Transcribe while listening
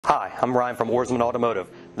Hi, I'm Ryan from Ourisman Automotive.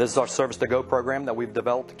 This is our Service to Go program that we've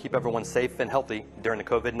developed to keep everyone safe and healthy during the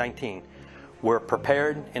COVID-19. We're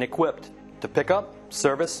prepared and equipped to pick up,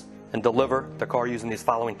 service, and deliver the car using these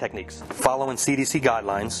following techniques. Following CDC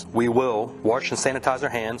guidelines, we will wash and sanitize our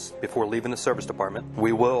hands before leaving the service department.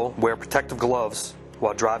 We will wear protective gloves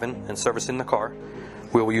while driving and servicing the car.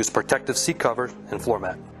 We will use protective seat cover and floor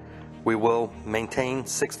mat. We will maintain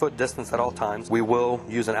 6-foot distance at all times. We will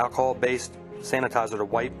use an alcohol-based sanitizer to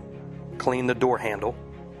wipe, clean the door handle,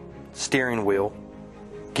 steering wheel,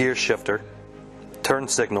 gear shifter, turn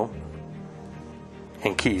signal,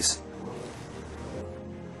 and keys.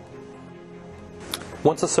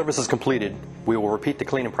 Once the service is completed, we will repeat the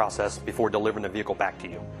cleaning process before delivering the vehicle back to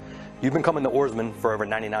you. You've been coming to Ourisman for over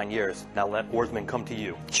 99 years. Now let Ourisman come to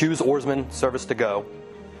you. Choose Ourisman Service to Go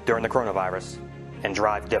during the coronavirus and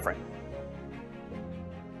drive different.